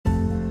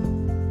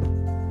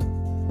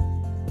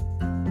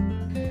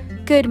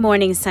Good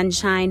morning,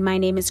 sunshine. My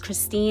name is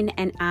Christine,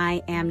 and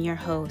I am your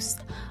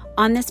host.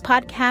 On this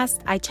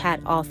podcast, I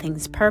chat all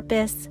things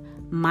purpose,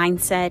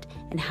 mindset,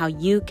 and how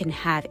you can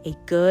have a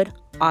good,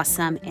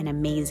 awesome, and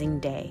amazing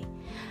day.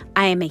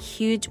 I am a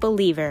huge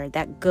believer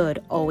that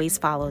good always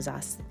follows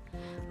us.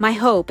 My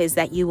hope is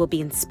that you will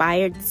be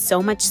inspired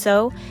so much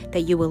so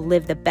that you will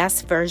live the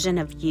best version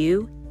of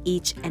you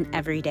each and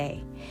every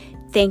day.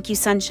 Thank you,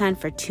 sunshine,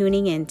 for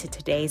tuning in to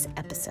today's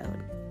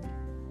episode.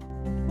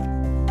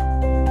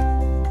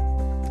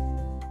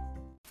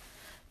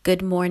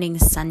 Good morning,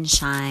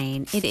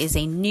 sunshine. It is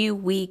a new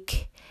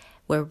week.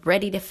 We're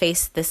ready to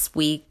face this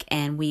week,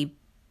 and we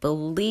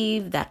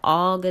believe that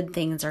all good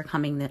things are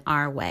coming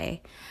our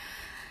way.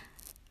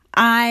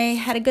 I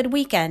had a good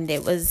weekend.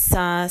 It was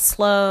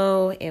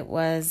slow.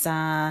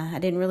 I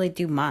didn't really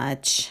do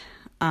much.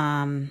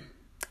 I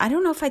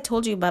don't know if I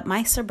told you, but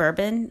my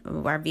Suburban,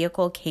 our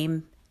vehicle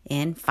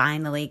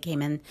finally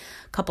came in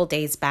a couple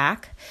days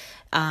back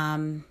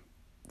from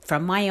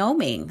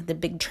Wyoming. The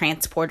big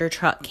transporter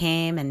truck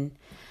came and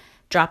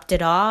dropped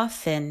it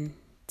off, and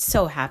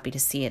so happy to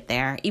see it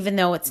there, even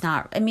though it's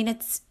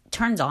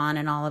turns on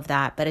and all of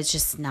that, but it's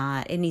just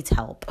not, it needs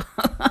help.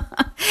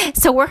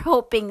 So we're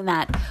hoping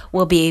that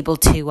we'll be able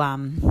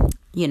to,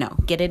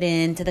 get it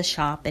into the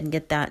shop and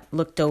get that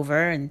looked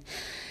over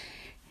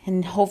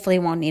and hopefully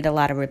won't need a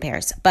lot of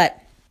repairs.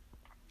 But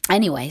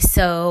anyway,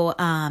 so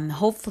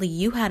hopefully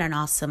you had an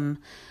awesome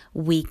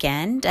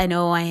weekend. I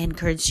know I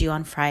encouraged you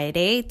on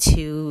Friday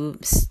to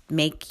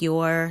make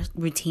your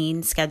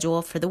routine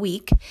schedule for the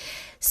week.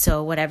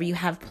 So whatever you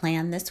have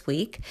planned this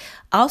week.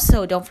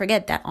 Also, don't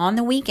forget that on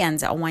the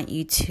weekends, I want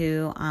you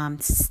to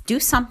do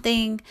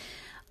something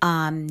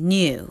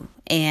new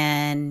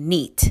and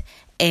neat.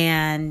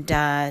 And,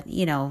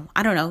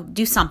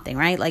 do something,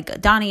 right?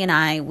 Like Donnie and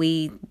I,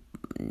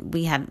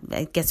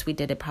 I guess we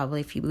did it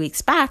probably a few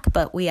weeks back,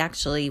 but we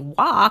actually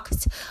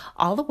walked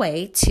all the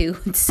way to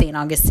St.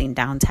 Augustine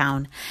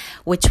downtown,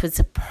 which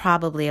was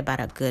probably about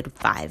a good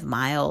 5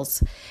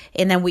 miles.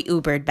 And then we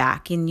Ubered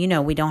back, and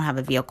we don't have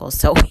a vehicle,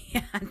 so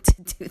we had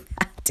to do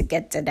that to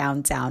get to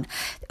downtown.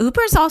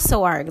 Ubers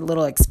also are a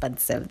little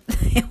expensive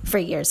for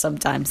here.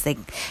 Sometimes they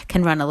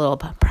can run a little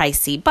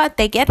pricey, but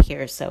they get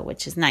here,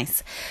 which is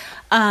nice.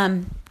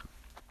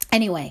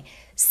 Anyway,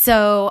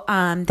 so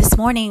this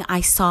morning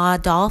I saw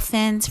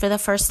dolphins for the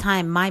first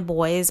time. My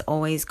boys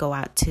always go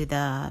out to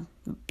the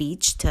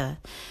beach, to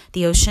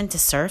the ocean to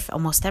surf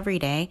almost every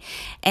day,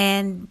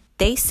 and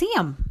they see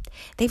them.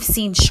 They've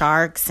seen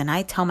sharks, and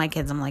I tell my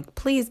kids, I'm like,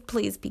 please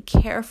be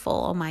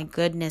careful. Oh my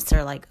goodness.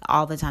 They're like,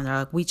 all the time, they're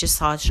like, we just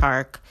saw a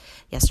shark.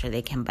 Yesterday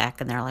they came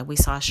back and they're like, we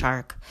saw a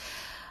shark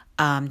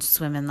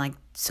swimming like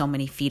so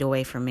many feet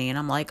away from me. And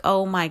I'm like,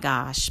 oh my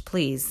gosh,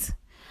 please.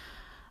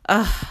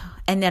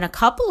 And then a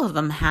couple of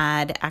them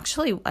had,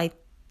 actually,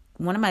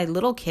 one of my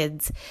little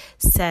kids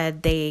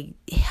said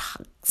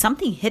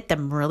something hit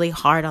them really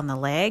hard on the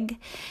leg,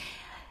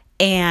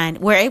 and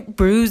where it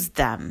bruised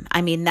them.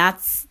 I mean,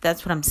 that's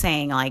what I'm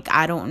saying. Like,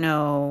 I don't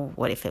know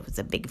if it was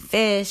a big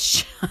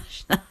fish.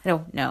 I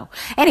don't know.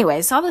 Anyway,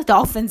 I saw the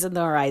dolphins in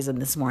the horizon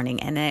this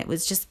morning, and it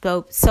was just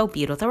so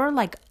beautiful. There were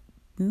like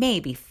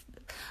maybe,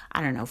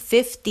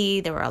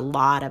 50. There were a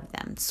lot of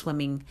them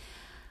swimming.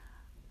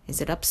 Is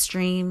it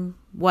upstream?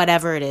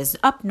 Whatever it is,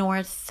 up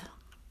north,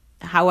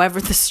 however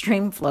the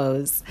stream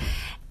flows.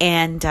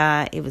 And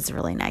it was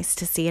really nice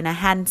to see. And I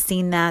hadn't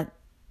seen that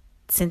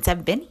since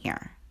I've been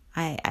here.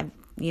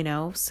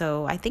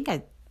 So I think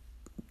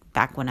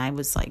back when I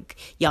was like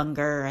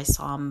younger, I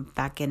saw them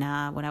back in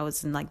when I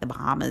was in like the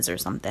Bahamas or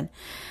something.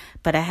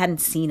 But I hadn't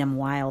seen them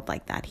wild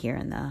like that here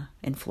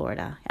in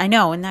Florida. I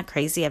know, isn't that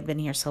crazy? I've been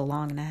here so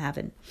long and I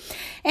haven't.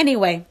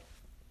 Anyway,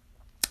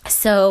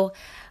 so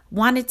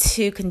wanted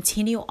to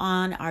continue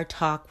on our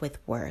talk with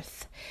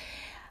worth.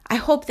 I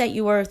hope that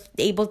you were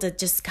able to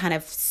just kind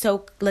of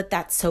let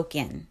that soak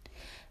in.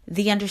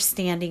 The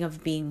understanding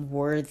of being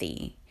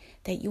worthy,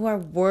 that you are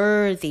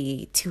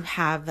worthy to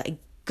have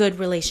good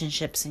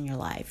relationships in your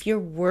life. You're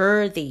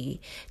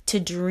worthy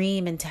to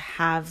dream and to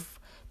have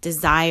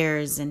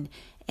desires and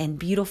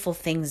beautiful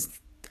things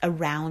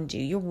around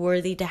you. You're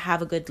worthy to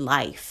have a good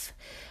life,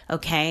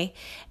 okay?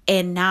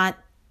 And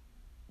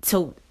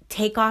so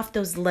take off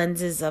those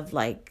lenses of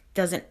like,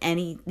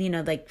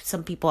 like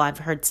some people I've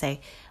heard say,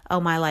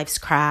 oh, my life's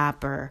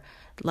crap, or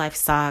life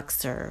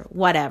sucks, or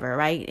whatever,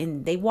 right?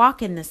 And they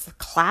walk in this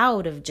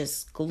cloud of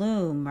just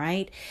gloom,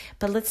 right?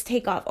 But let's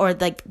take off, or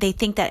like they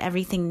think that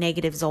everything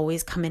negative is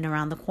always coming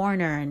around the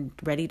corner and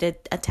ready to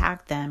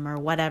attack them or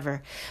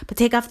whatever. But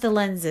take off the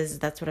lenses.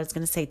 That's what I was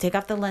going to say. Take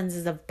off the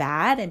lenses of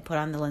bad and put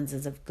on the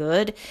lenses of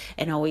good,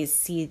 and always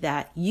see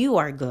that you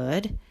are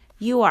good.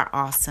 You are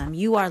awesome.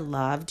 You are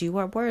loved. You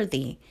are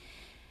worthy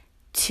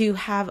to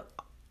have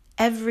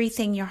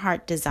everything your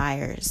heart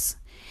desires,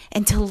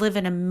 and to live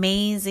an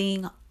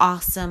amazing,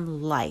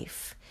 awesome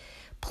life,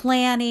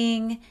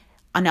 planning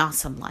an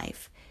awesome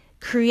life,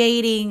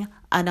 creating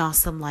an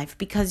awesome life,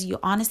 because you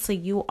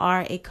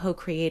are a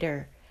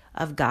co-creator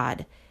of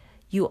God.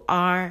 You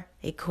are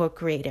a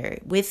co-creator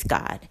with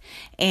God,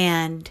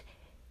 and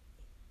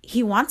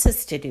he wants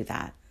us to do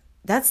that.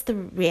 That's the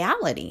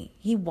reality.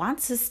 He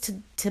wants us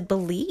to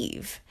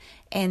believe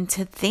and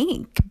to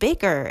think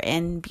bigger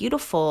and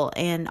beautiful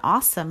and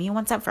awesome. He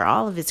wants that for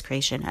all of his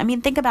creation. I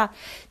mean, think about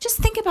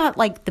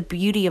like the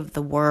beauty of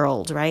the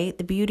world, right?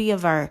 The beauty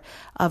of our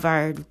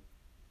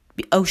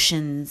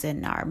oceans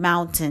and our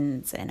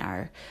mountains and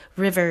our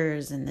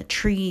rivers and the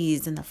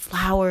trees and the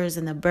flowers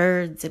and the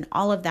birds and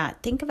all of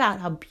that. Think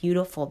about how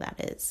beautiful that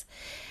is.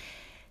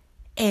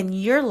 And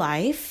your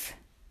life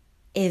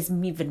is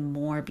even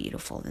more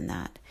beautiful than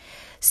that.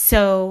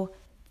 So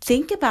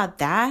think about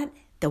that,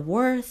 the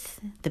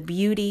worth, the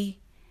beauty,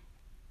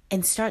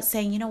 and start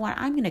saying, you know what,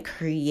 I'm going to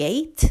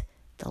create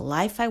the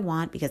life I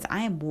want because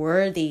I am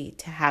worthy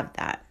to have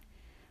that,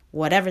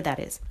 whatever that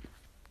is.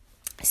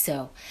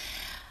 So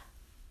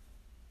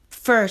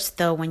first,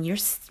 though, when you're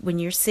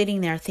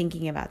sitting there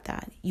thinking about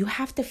that, you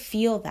have to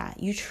feel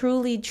that. You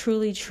truly,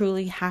 truly,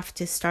 truly have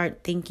to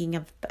start thinking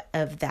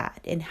of that.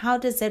 And how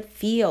does it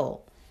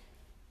feel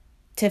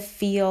to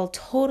feel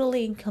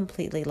totally and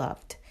completely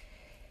loved?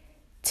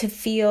 To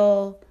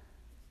feel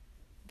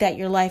that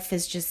your life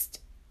is just,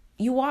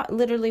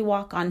 literally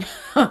walk on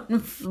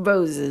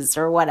roses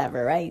or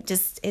whatever, right?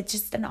 It's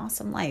just an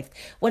awesome life.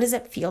 What does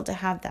it feel to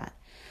have that?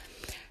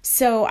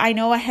 So I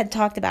know I had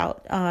talked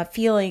about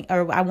feeling,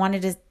 or I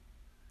wanted to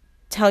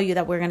tell you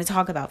that we're going to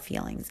talk about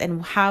feelings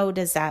and how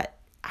do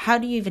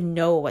you even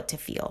know what to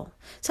feel?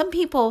 Some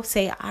people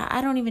say,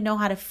 I don't even know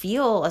how to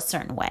feel a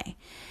certain way.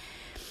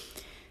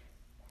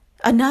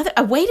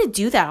 A way to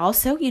do that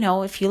also,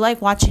 if you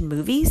like watching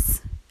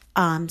movies,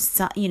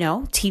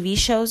 TV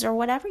shows or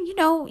whatever,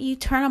 you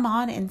turn them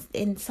on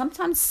and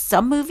sometimes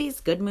some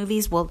movies, good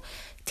movies, will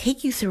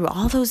take you through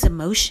all those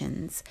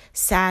emotions,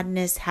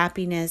 sadness,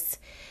 happiness.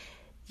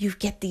 You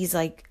get these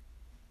like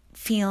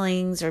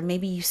feelings, or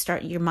maybe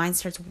your mind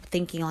starts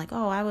thinking like,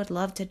 oh, I would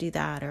love to do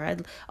that, or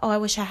I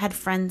wish I had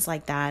friends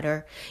like that,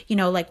 or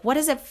like, what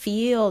does it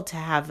feel to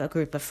have a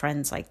group of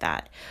friends like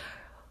that?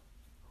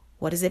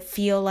 What does it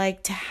feel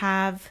like to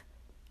have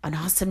an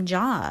awesome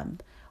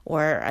job,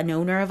 or an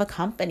owner of a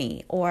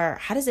company, or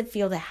how does it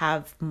feel to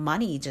have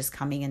money just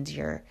coming into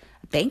your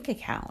bank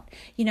account?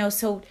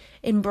 So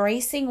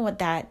embracing what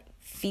that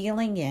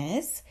feeling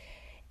is.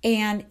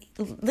 And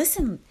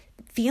listen,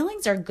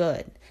 feelings are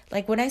good.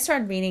 Like when I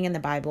started reading in the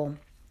Bible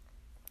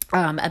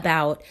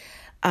about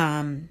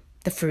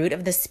the fruit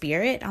of the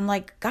Spirit, I'm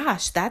like,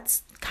 gosh,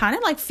 that's kind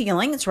of like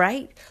feelings,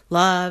 right?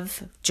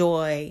 Love,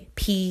 joy,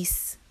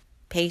 peace,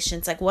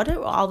 patience. Like, what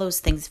do all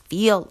those things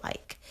feel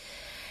like?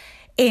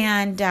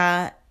 And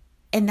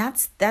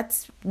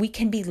that's we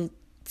can be.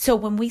 So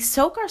when we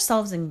soak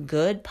ourselves in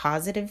good,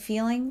 positive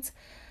feelings,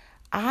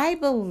 I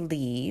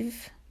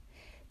believe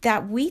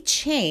that we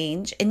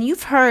change. And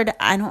you've heard,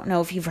 I don't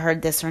know if you've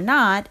heard this or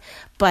not,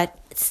 but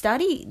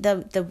study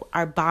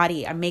our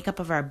body, our makeup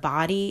of our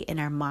body and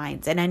our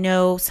minds. And I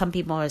know some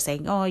people are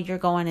saying, oh, you're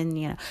going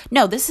in,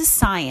 no, this is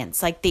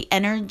science, like the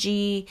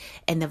energy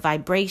and the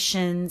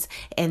vibrations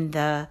and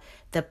the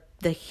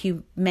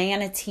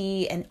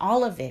humanity and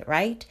all of it,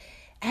 right?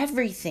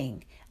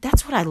 Everything.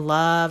 That's what I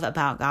love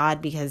about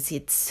God, because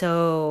he's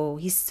so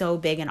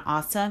big and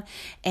awesome,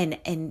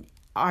 and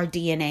our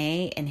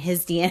DNA and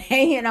his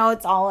DNA,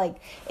 it's all like,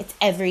 it's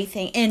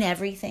everything in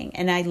everything.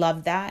 And I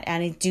love that.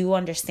 And I do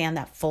understand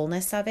that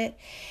fullness of it.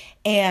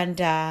 And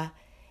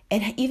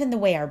even the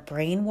way our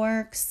brain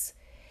works.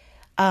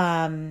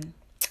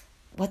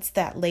 What's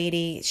that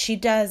lady? She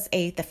does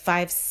I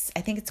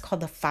think it's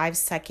called the 5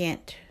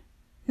 second,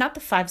 not the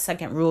 5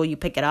 second rule, you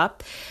pick it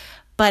up,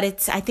 but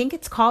I think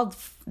it's called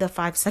the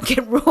 5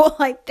 second rule.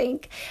 I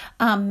think,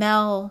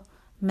 Mel,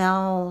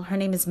 her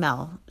name is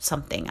Mel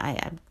something.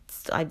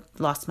 I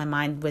lost my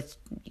mind with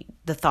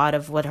the thought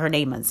of what her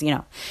name is,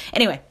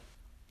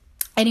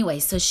 Anyway,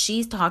 so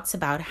she talks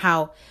about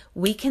how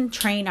we can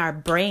train our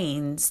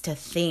brains to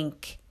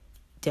think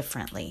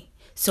differently.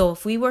 So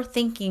if we were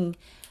thinking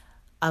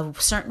a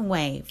certain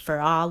way for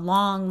a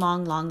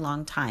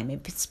long time,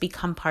 it's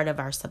become part of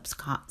our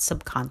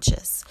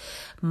subconscious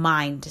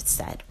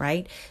mindset,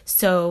 right?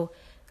 So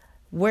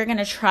we're going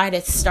to try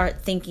to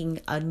start thinking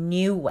a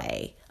new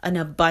way, an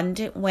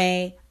abundant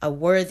way, a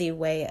worthy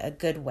way, a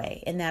good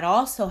way. And that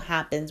also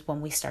happens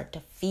when we start to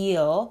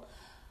feel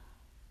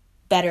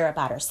better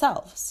about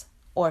ourselves,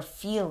 or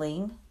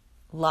feeling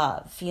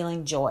love,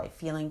 feeling joy,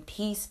 feeling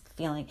peace,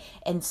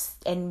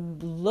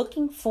 and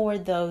looking for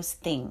those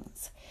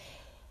things.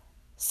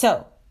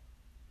 So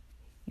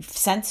you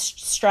sense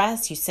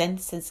stress, you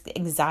sense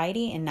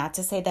anxiety, and not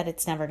to say that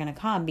it's never going to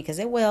come, because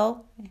it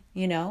will,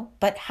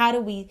 but how do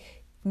we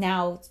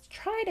now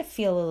try to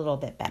feel a little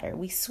bit better?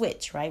 We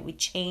switch, right? We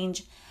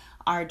change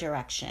our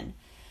direction.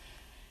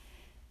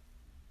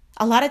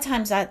 A lot of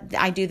times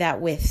I do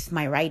that with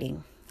my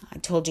writing. I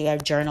told you I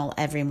journal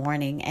every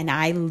morning, and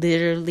I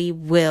literally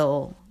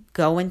will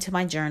go into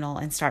my journal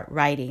and start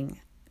writing,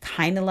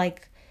 kind of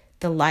like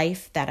the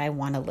life that I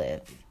want to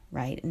live,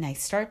 right? And I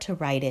start to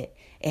write it,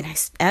 and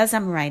as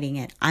I'm writing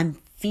it, I'm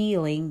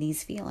feeling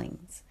these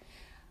feelings.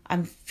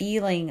 I'm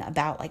feeling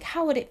about like,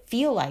 how would it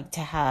feel like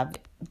to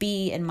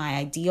be in my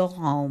ideal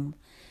home,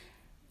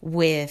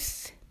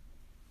 with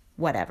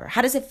whatever?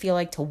 How does it feel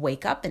like to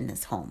wake up in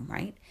this home,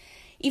 right?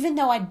 Even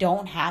though I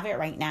don't have it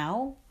right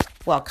now,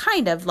 well,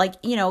 kind of like,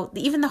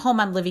 even the home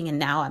I'm living in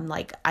now, I'm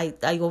like, I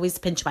always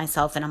pinch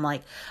myself and I'm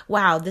like,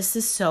 wow, this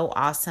is so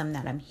awesome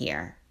that I'm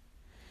here.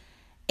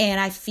 And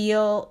I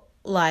feel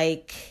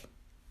like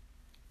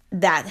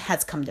that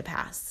has come to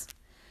pass.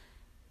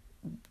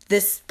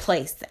 This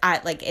place,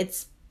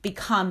 it's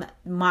become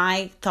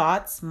my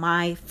thoughts,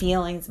 my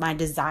feelings, my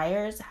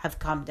desires have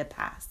come to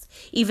pass.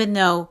 Even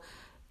though,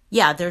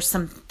 yeah, there's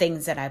some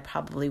things that I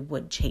probably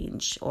would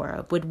change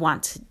or would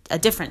want a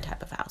different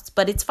type of house.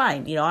 But it's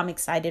fine. I'm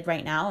excited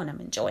right now and I'm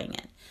enjoying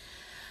it.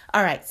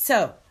 All right,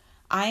 so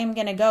I am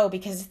going to go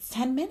because it's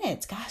 10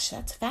 minutes. Gosh,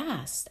 that's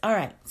fast. All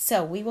right,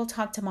 so we will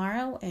talk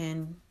tomorrow,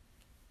 and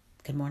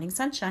good morning,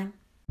 sunshine.